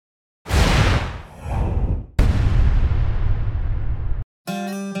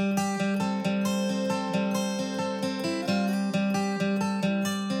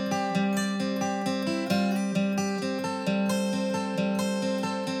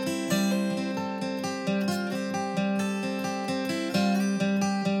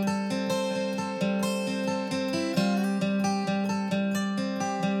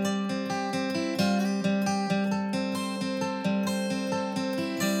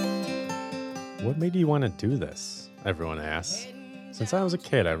What made you want to do this? Everyone asks. Since I was a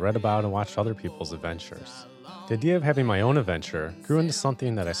kid, I read about and watched other people's adventures. The idea of having my own adventure grew into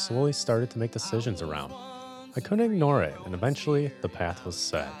something that I slowly started to make decisions around. I couldn't ignore it, and eventually the path was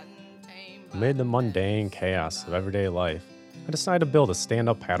set. Amid the mundane chaos of everyday life, I decided to build a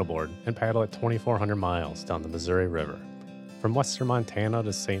stand-up paddleboard and paddle at 2,400 miles down the Missouri River, from western Montana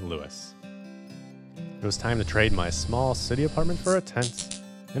to St. Louis. It was time to trade my small city apartment for a tent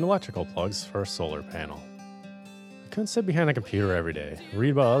and electrical plugs for a solar panel. I couldn't sit behind a computer every day and read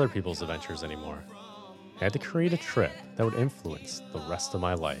about other people's adventures anymore. I had to create a trip that would influence the rest of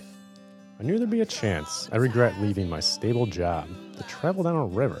my life. I knew there'd be a chance I'd regret leaving my stable job to travel down a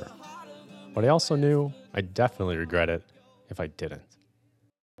river, but I also knew I'd definitely regret it if I didn't.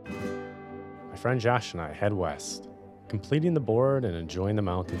 My friend Josh and I head west, completing the board and enjoying the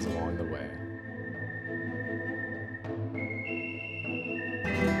mountains along the way.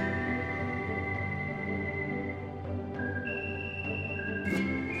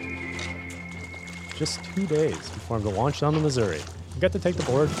 Just 2 days before I'm to launch down the Missouri, I got to take the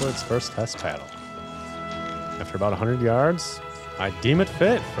board for its first test paddle. After about 100 yards, I deem it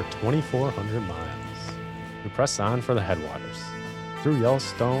fit for 2,400 miles. We press on for the headwaters. Through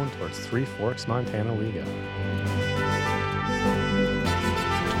Yellowstone towards Three Forks, Montana we go.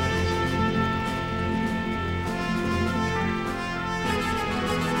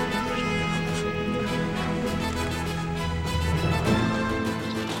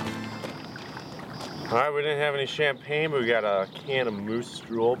 All right, we didn't have any champagne, but we got a can of Moose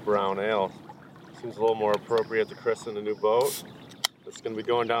Drool Brown Ale. Seems a little more appropriate to christen a new boat. It's gonna be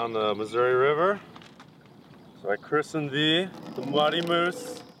going down the Missouri River. So I christened the Muddy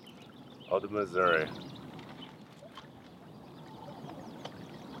Moose of the Missouri.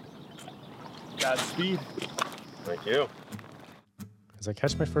 Godspeed. Thank you. As I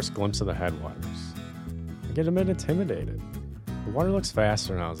catch my first glimpse of the headwaters, I get a bit intimidated. The water looks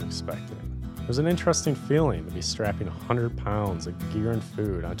faster than I was expecting. It was an interesting feeling to be strapping 100 pounds of gear and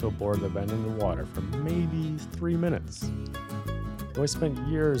food onto a board that had been in the water for maybe 3 minutes. Though I spent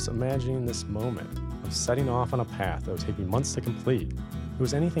years imagining this moment of setting off on a path that would take me months to complete, it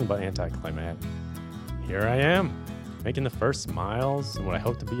was anything but anticlimactic. Here I am, making the first miles in what I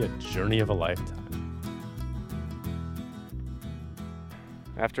hope to be a journey of a lifetime.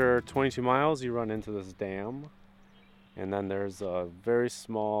 After 22 miles, you run into this dam. And then there's a very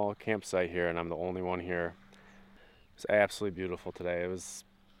small campsite here, and I'm the only one here. It's absolutely beautiful today. It was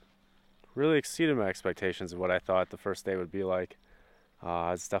really exceeded my expectations of what I thought the first day would be like.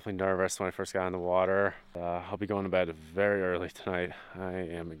 I was definitely nervous when I first got in the water. I'll be going to bed very early tonight. I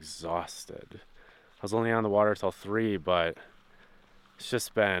am exhausted. I was only on the water till 3, but it's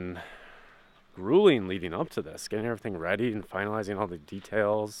just been grueling leading up to this, getting everything ready and finalizing all the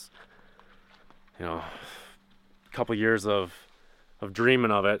details. You know, couple years of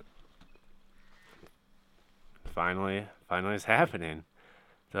dreaming of it. Finally it's happening.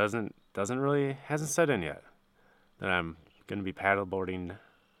 Hasn't set in yet that I'm gonna be paddleboarding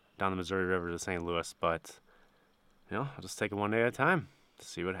down the Missouri River to St. Louis, but I'll just take it one day at a time to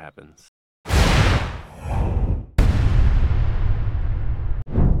see what happens.